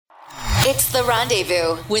It's The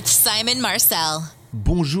Rendezvous with Simon Marcel.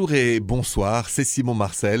 Bonjour et bonsoir, c'est Simon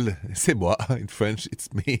Marcel. C'est moi. In French,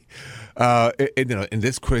 it's me. In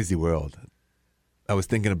this crazy world, I was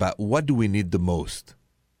thinking about what do we need the most?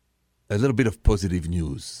 A little bit of positive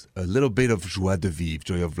news, a little bit of joie de vivre,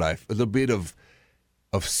 joy of life, a little bit of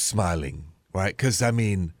smiling, right? Because,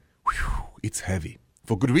 it's heavy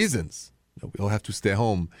for good reasons. We all have to stay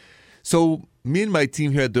home. So me and my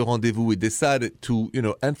team here at The Rendezvous, we decided to,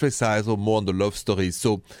 emphasize more on the love stories.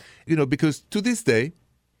 So, because to this day,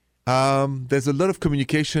 there's a lot of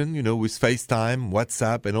communication, with FaceTime,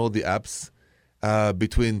 WhatsApp, and all the apps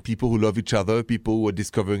between people who love each other, people who are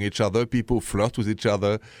discovering each other, people who flirt with each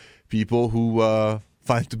other, people who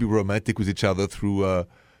find to be romantic with each other through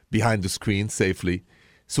behind the screen safely.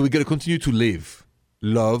 So we got to continue to live,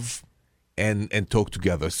 love, and talk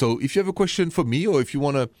together. So if you have a question for me, or if you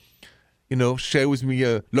want to, share with me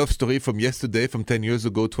a love story from yesterday, from 10 years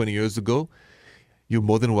ago, 20 years ago, you're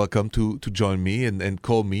more than welcome to join me and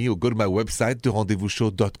call me, or go to my website,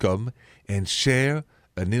 therendezvousshow.com, and share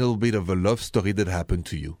a little bit of a love story that happened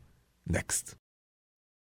to you. Next.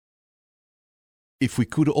 If we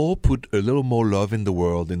could all put a little more love in the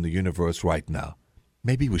world, in the universe right now,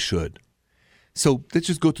 maybe we should. So let's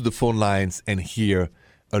just go to the phone lines and hear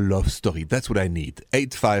a love story. That's what I need.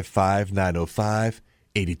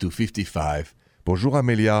 855-905-8255. Bonjour,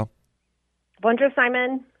 Amelia. Bonjour,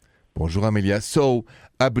 Simon. Bonjour, Amelia. So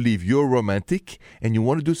I believe you're romantic and you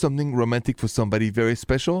want to do something romantic for somebody very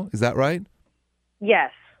special. Is that right?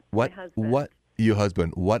 Yes. What? Your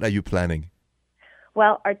husband. What are you planning?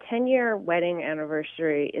 Well, our 10-year wedding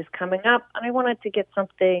anniversary is coming up, and I wanted to get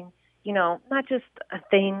something, not just a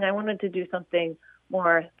thing. I wanted to do something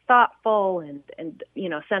more thoughtful and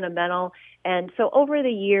sentimental. And so over the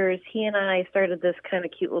years, he and I started this kind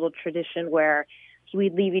of cute little tradition where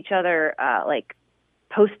we'd leave each other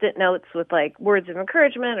Post-it notes with words of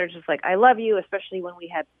encouragement, or just I love you, especially when we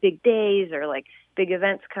had big days or big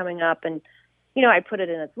events coming up. And, I put it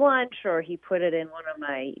in his lunch, or he put it in one of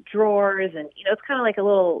my drawers. And, it's kind of like a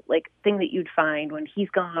little thing that you'd find when he's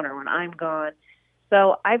gone or when I'm gone.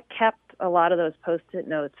 So I've kept a lot of those Post-it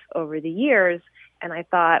notes over the years. And I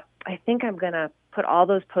thought, I think I'm going to put all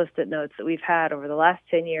those Post-it notes that we've had over the last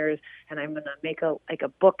 10 years, and I'm going to make a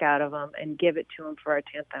book out of them and give it to him for our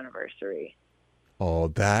 10th anniversary. Oh,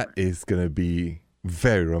 that is going to be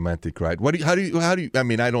very romantic, right? How do you, I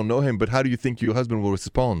don't know him, but how do you think your husband will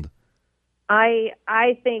respond? I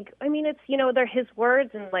think, it's, they're his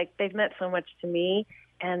words, and they've meant so much to me.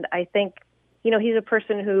 And I think, he's a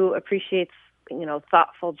person who appreciates,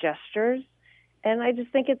 thoughtful gestures. And I just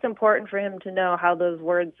think it's important for him to know how those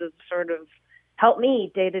words have sort of helped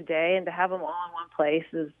me day to day, and to have them all in one place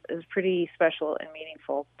is pretty special and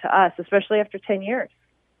meaningful to us, especially after 10 years.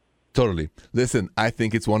 Totally. Listen, I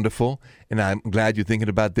think it's wonderful, and I'm glad you're thinking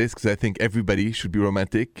about this, because I think everybody should be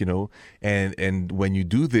romantic, and when you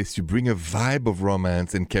do this, you bring a vibe of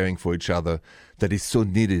romance and caring for each other that is so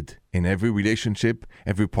needed in every relationship,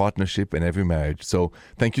 every partnership, and every marriage. So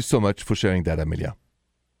thank you so much for sharing that, Amelia.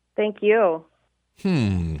 Thank you.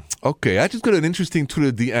 Okay. I just got an interesting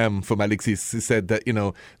Twitter DM from Alexis. He said that,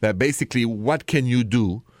 that basically what can you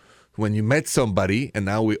do when you met somebody and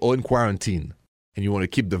now we're all in quarantine and you want to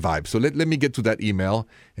keep the vibe? So let me get to that email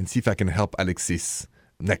and see if I can help Alexis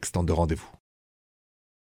next on The Rendezvous.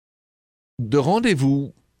 The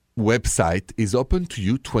Rendezvous website is open to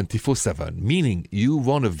you 24/7, meaning you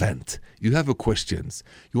want to vent, you have questions,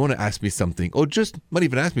 you want to ask me something, or just not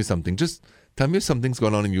even ask me something, just tell me if something's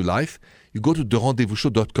going on in your life. You go to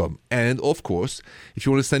therendezvousshow.com. And of course, if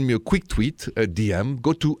you want to send me a quick tweet, a DM,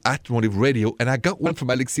 go to @RendezVous. And I got one from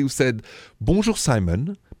Alexis who said, Bonjour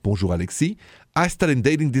Simon. Bonjour Alexis. I started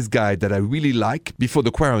dating this guy that I really like before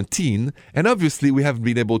the quarantine, and obviously we haven't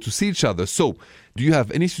been able to see each other. So, do you have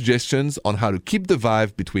any suggestions on how to keep the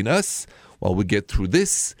vibe between us while we get through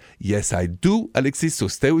this? Yes, I do, Alexis, so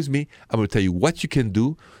stay with me. I'm going to tell you what you can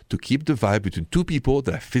do to keep the vibe between two people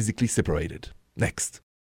that are physically separated. Next.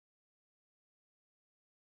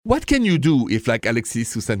 What can you do if, like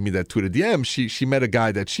Alexis, who sent me that Twitter DM, she met a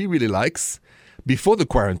guy that she really likes before the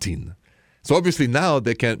quarantine? So obviously now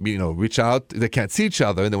they can't, reach out, they can't see each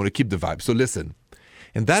other, and they want to keep the vibe. So listen.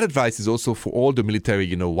 And that advice is also for all the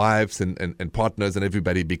military, wives and partners and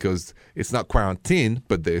everybody, because it's not quarantine,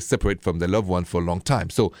 but they're separate from their loved one for a long time.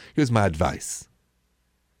 So here's my advice.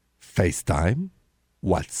 FaceTime,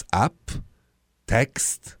 WhatsApp,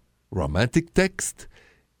 text, romantic text.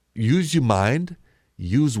 Use your mind,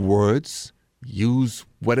 use words, use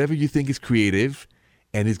whatever you think is creative,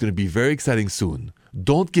 and it's going to be very exciting soon.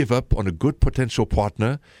 Don't give up on a good potential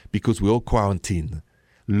partner because we're all quarantined.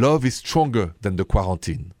 love is stronger than the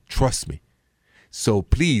quarantine. Trust me. So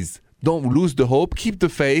please, don't lose the hope. Keep the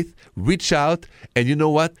faith. Reach out. And you know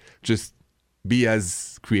what? Just be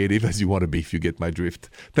as creative as you want to be, if you get my drift.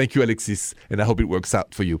 Thank you, Alexis, and I hope it works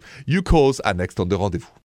out for you. Your calls are next on the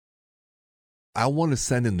Rendezvous. I want to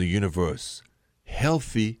send in the universe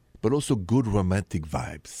healthy, but also good romantic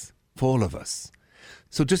vibes for all of us.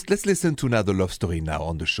 So just let's listen to another love story now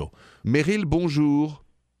on the show. Meryl, bonjour.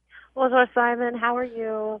 Bonjour, Simon. How are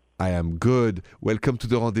you? I am good. Welcome to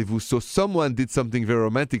the Rendezvous. So someone did something very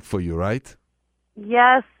romantic for you, right?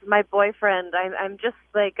 Yes, my boyfriend. I'm just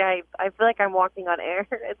like I feel like I'm walking on air.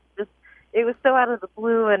 It was so out of the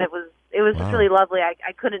blue, and it was just really lovely.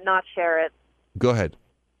 I couldn't not share it. Go ahead.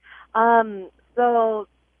 So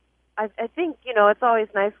I think it's always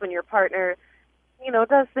nice when your partner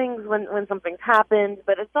does things when something's happened,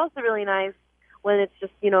 but it's also really nice when it's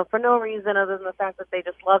just for no reason other than the fact that they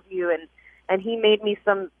just love you. And he made me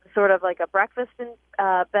some sort of like a breakfast in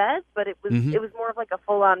bed, but it was more of like a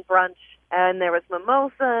full-on brunch. And there was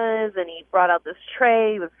mimosas, and he brought out this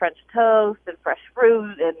tray with French toast and fresh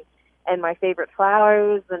fruit and my favorite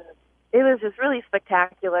flowers, and it was just really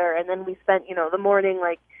spectacular. And then we spent the morning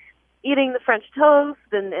like eating the French toast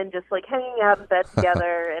and just like hanging out in bed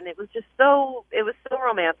together, and it was so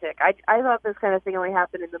romantic. I thought this kind of thing only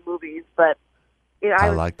happened in the movies, but I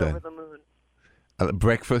was like over that. the moon.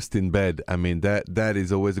 Breakfast in bed. I mean, that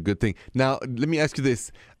is always a good thing. Now, let me ask you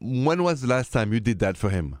this. When was the last time you did that for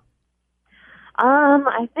him?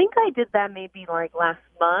 I think I did that maybe like last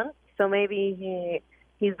month. So maybe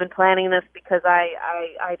he's been planning this because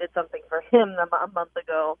I did something for him a month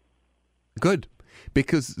ago. Good.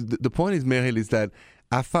 Because the point is, Meryl, is that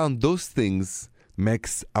I found those things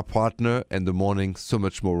makes a partner and the morning so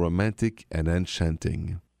much more romantic and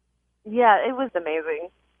enchanting. Yeah, it was amazing.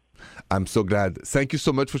 I'm so glad. Thank you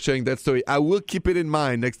so much for sharing that story. I will keep it in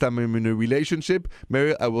mind next time I'm in a relationship.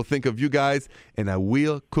 Meryl, I will think of you guys, and I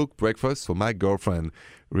will cook breakfast for my girlfriend,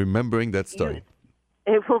 remembering that story.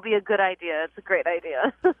 It will be a good idea. It's a great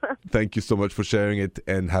idea. Thank you so much for sharing it,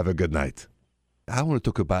 and have a good night. I want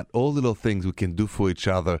to talk about all little things we can do for each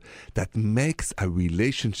other that makes our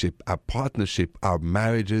relationship, our partnership, our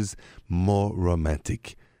marriages more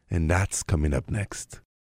romantic. And that's coming up next.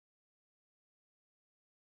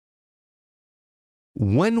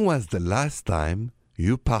 When was the last time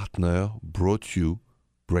your partner brought you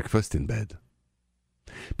breakfast in bed?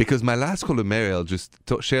 Because my last caller, Meryl, just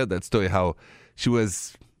shared that story, how she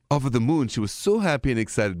was over the moon. She was so happy and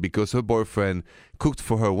excited because her boyfriend cooked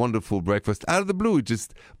for her wonderful breakfast. Out of the blue, it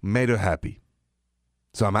just made her happy.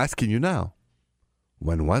 So I'm asking you now,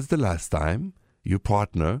 when was the last time your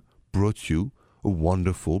partner brought you a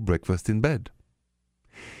wonderful breakfast in bed?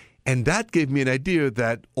 And that gave me an idea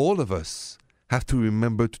that all of us have to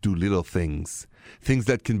remember to do little things. Things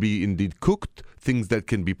that can be indeed cooked, things that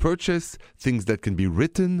can be purchased, things that can be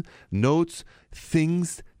written, notes,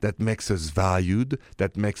 things that makes us valued,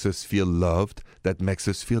 that makes us feel loved, that makes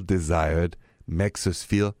us feel desired, makes us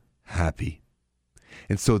feel happy.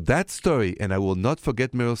 And so that story, and I will not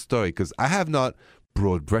forget Meryl's story, because I have not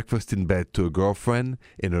brought breakfast in bed to a girlfriend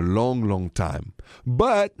in a long, long time.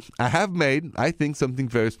 But I have made, I think, something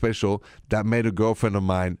very special that made a girlfriend of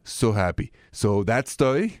mine so happy. So that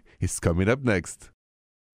story is coming up next.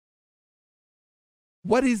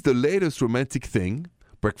 What is the latest romantic thing,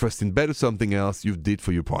 breakfast in bed or something else, you did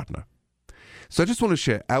for your partner? So I just want to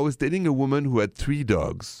share, I was dating a woman who had 3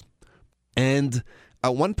 dogs. And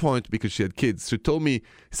at one point, because she had kids, she told me,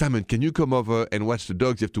 Simon, can you come over and watch the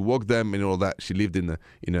dogs? You have to walk them and all that. She lived in a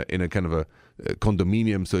kind of a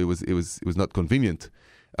condominium, so it was not convenient.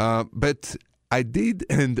 But I did,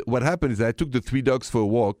 and what happened is I took the 3 dogs for a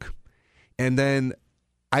walk, and then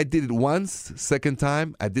I did it once, second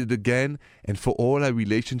time, I did it again, and for all our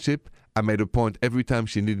relationship, I made a point every time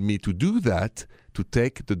she needed me to do that, to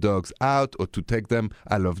take the dogs out or to take them,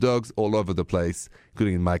 I love dogs, all over the place,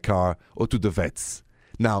 including in my car, or to the vets.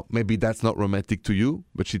 Now, maybe that's not romantic to you,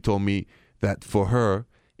 but she told me that for her,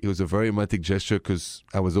 it was a very romantic gesture because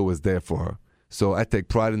I was always there for her. So I take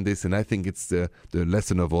pride in this, and I think it's the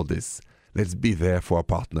lesson of all this. Let's be there for our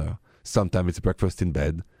partner. Sometimes it's breakfast in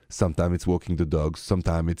bed. Sometimes it's walking the dogs.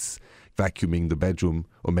 Sometimes it's vacuuming the bedroom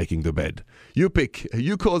or making the bed. You pick.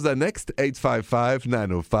 You calls are next,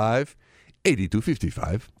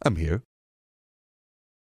 855-905-8255. I'm here.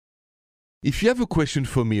 If you have a question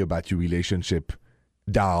for me about your relationship,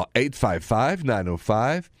 dial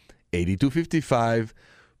 855-905-8255.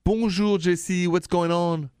 Bonjour, Jessie. What's going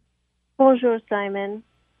on? Bonjour, Simon.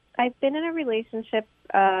 I've been in a relationship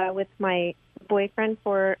with my boyfriend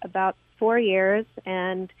for about 4 years,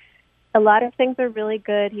 and A lot of things are really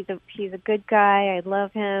good. He's a good guy. I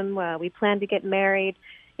love him. We plan to get married.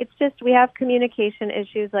 It's just we have communication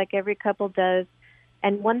issues like every couple does.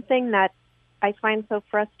 And one thing that I find so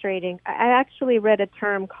frustrating, I actually read a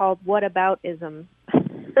term called whataboutism,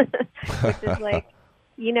 which is like,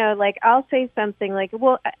 like I'll say something like,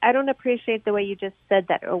 well, I don't appreciate the way you just said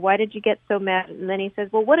that, or why did you get so mad? And then he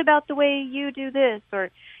says, well, what about the way you do this? Or,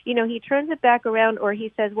 he turns it back around, or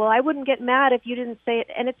he says, well, I wouldn't get mad if you didn't say it.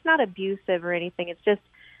 And it's not abusive or anything. It's just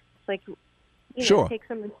like, Sure. take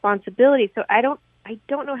some responsibility. So I don't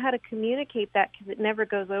know how to communicate that because it never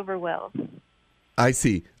goes over well. I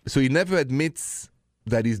see. So he never admits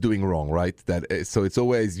that he's doing wrong, right? So it's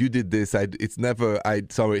always you did this. It's never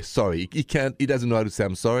sorry. He doesn't know how to say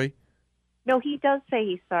I'm sorry. No, he does say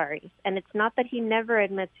he's sorry, and it's not that he never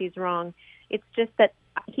admits he's wrong. It's just that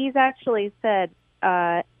he's actually said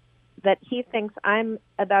that he thinks I'm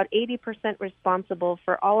about 80% responsible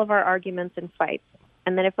for all of our arguments and fights,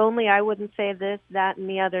 and that if only I wouldn't say this, that, and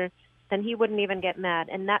the other, then he wouldn't even get mad,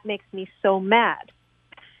 and that makes me so mad.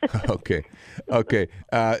 Okay.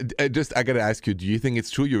 I got to ask you, do you think it's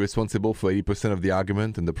true you're responsible for 80% of the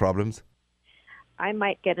argument and the problems? I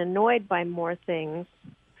might get annoyed by more things,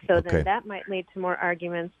 so then that might lead to more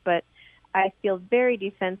arguments, but I feel very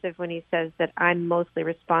defensive when he says that I'm mostly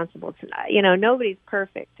responsible. Nobody's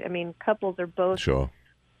perfect. I mean, couples are both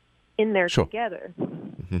in there together.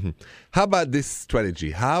 Mm-hmm. How about this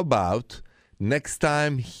strategy? How about next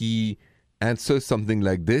time he answers something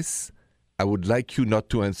like this, I would like you not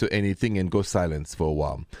to answer anything and go silence for a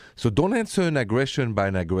while. So don't answer an aggression by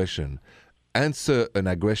an aggression. Answer an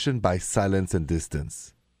aggression by silence and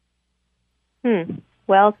distance.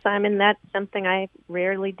 Well, Simon, that's something I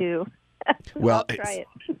rarely do. Well, I'll try it.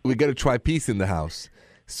 We got to try peace in the house.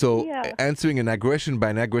 So answering an aggression by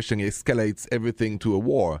an aggression escalates everything to a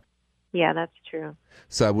war. Yeah, that's true.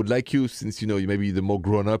 So I would like you, since you may be the more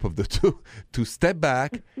grown up of the two, to step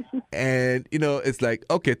back and, it's like,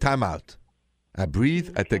 okay, time out. I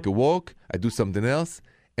breathe, I take a walk, I do something else,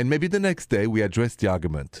 and maybe the next day we address the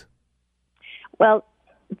argument. Well,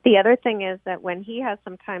 the other thing is that when he has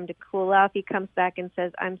some time to cool off, he comes back and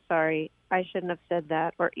says, I'm sorry, I shouldn't have said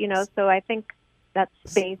that. Or, so I think that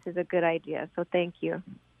space is a good idea. So thank you.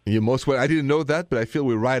 You're most welcome. I didn't know that, but I feel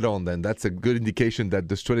we're right on then. That's a good indication that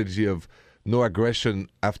the strategy of no aggression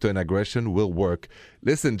after an aggression will work.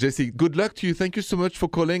 Listen, Jesse, good luck to you. Thank you so much for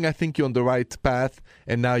calling. I think you're on the right path,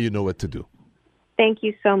 and now you know what to do. Thank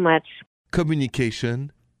you so much.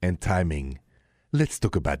 Communication and timing. Let's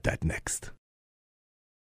talk about that next.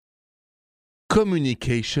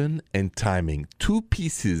 Communication and timing. Two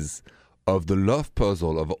pieces of the love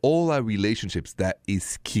puzzle of all our relationships that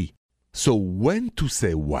is key. So when to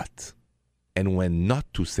say what and when not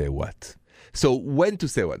to say what. So when to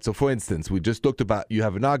say what? So for instance, we just talked about you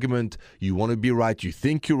have an argument, you want to be right, you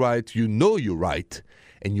think you're right, you know you're right,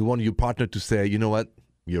 and you want your partner to say, you know what,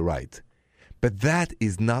 you're right. But that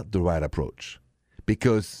is not the right approach.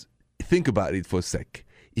 Because think about it for a sec.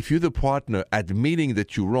 If you're the partner, admitting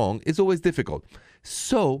that you're wrong is always difficult.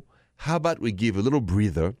 So how about we give a little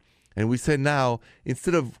breather and we say now,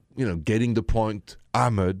 instead of getting the point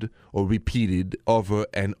hammered or repeated over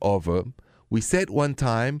and over, we say it one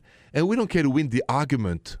time and we don't care to win the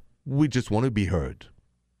argument. We just want to be heard.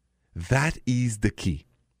 That is the key.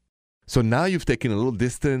 So now you've taken a little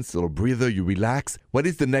distance, a little breather, you relax. What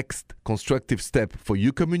is the next constructive step for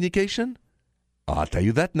your communication? I'll tell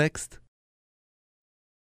you that next.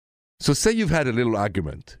 So say you've had a little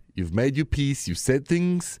argument. You've made your peace, you said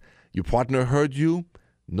things, your partner heard you.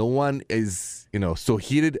 No one is, so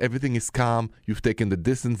heated, everything is calm. You've taken the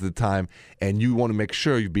distance, the time, and you want to make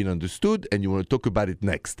sure you've been understood and you want to talk about it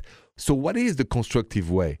next. So what is the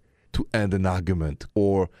constructive way to end an argument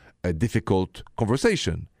or a difficult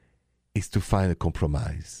conversation? Is to find a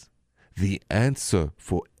compromise. The answer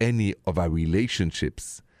for any of our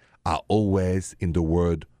relationships are always in the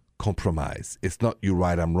word compromise. It's not you're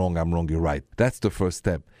right, I'm wrong, you're right. That's the first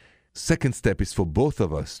step. Second step is for both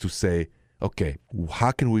of us to say, okay,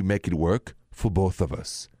 how can we make it work for both of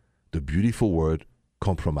us? The beautiful word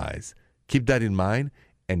compromise. Keep that in mind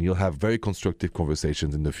and you'll have very constructive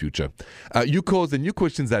conversations in the future. You calls and your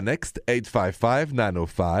questions are next,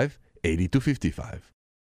 855-905-8255.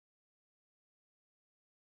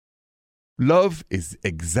 Love is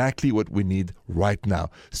exactly what we need right now.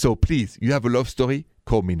 So please, you have a love story?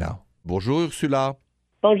 Call me now. Bonjour, Ursula.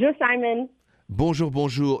 Bonjour, Simon. Bonjour,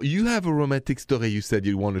 bonjour. You have a romantic story you said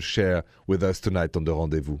you want to share with us tonight on the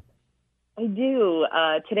rendezvous. I do.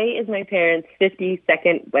 Today is my parents'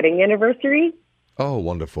 52nd wedding anniversary. Oh,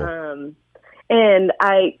 wonderful. And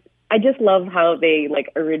I just love how they like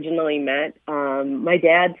originally met. My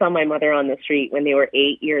dad saw my mother on the street when they were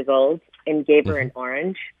 8 years old and gave her an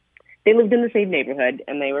orange. They lived in the same neighborhood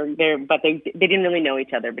and they were there, but they didn't really know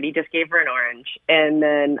each other, but he just gave her an orange. And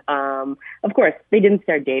then, of course, they didn't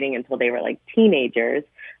start dating until they were like teenagers.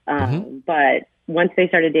 But once they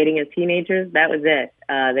started dating as teenagers, that was it.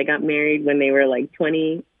 They got married when they were like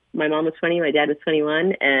 20. My mom was 20, my dad was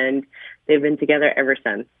 21, and they've been together ever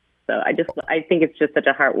since. So I think it's just such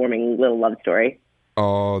a heartwarming little love story.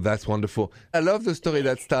 Oh, that's wonderful. I love the story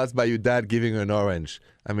that starts by your dad giving her an orange.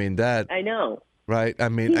 I mean, that... I know. Right? I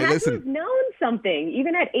mean, He had to have known something.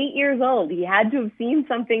 Even at 8 years old, he had to have seen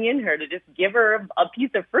something in her to just give her a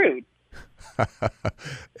piece of fruit.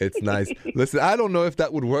 It's nice. Listen, I don't know if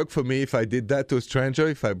that would work for me if I did that to a stranger,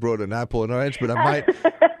 if I brought an apple and orange, but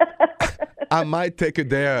I might take it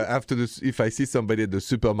there after this if I see somebody at the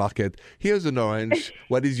supermarket. Here's an orange.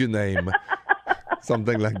 What is your name?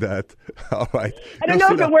 Something like that. All right. I don't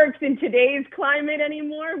know if it works in today's climate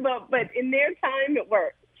anymore, but in their time, it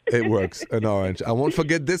works. It works, an orange. I won't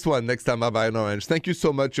forget this one next time I buy an orange. Thank you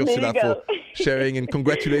so much, Ursula, for sharing, and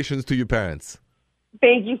congratulations to your parents.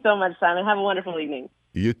 Thank you so much, Simon. Have a wonderful evening.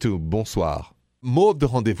 You too. Bonsoir. More of the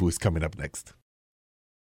Rendezvous is coming up next.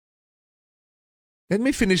 Let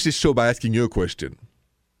me finish this show by asking you a question.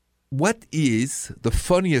 What is the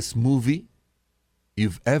funniest movie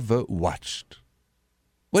you've ever watched?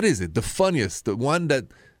 What is it? The funniest, the one that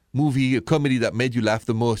movie, a comedy that made you laugh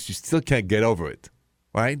the most, you still can't get over it,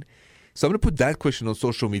 right? So I'm going to put that question on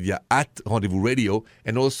social media at Rendezvous Radio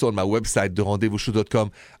and also on my website,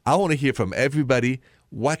 therendezvousshow.com. I want to hear from everybody.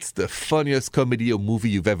 What's the funniest comedy or movie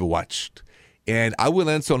you've ever watched? And I will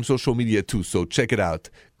answer on social media too, so check it out.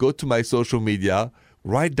 Go to my social media,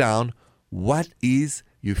 write down what is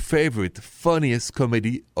your favorite, funniest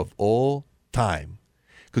comedy of all time.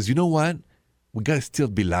 Because you know what? We got to still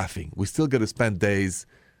be laughing. We still got to spend days,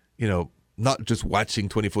 not just watching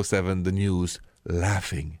 24/7 the news,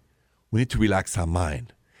 laughing. We need to relax our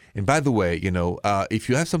mind. And by the way, if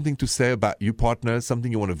you have something to say about your partner,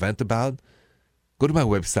 something you want to vent about, go to my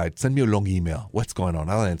website, send me a long email. What's going on?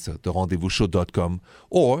 I'll answer, therendezvousshow.com,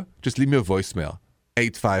 or just leave me a voicemail,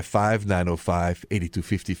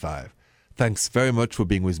 855-905-8255. Thanks very much for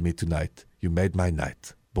being with me tonight. You made my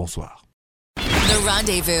night. Bonsoir. The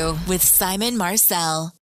Rendezvous with Simon Marcel.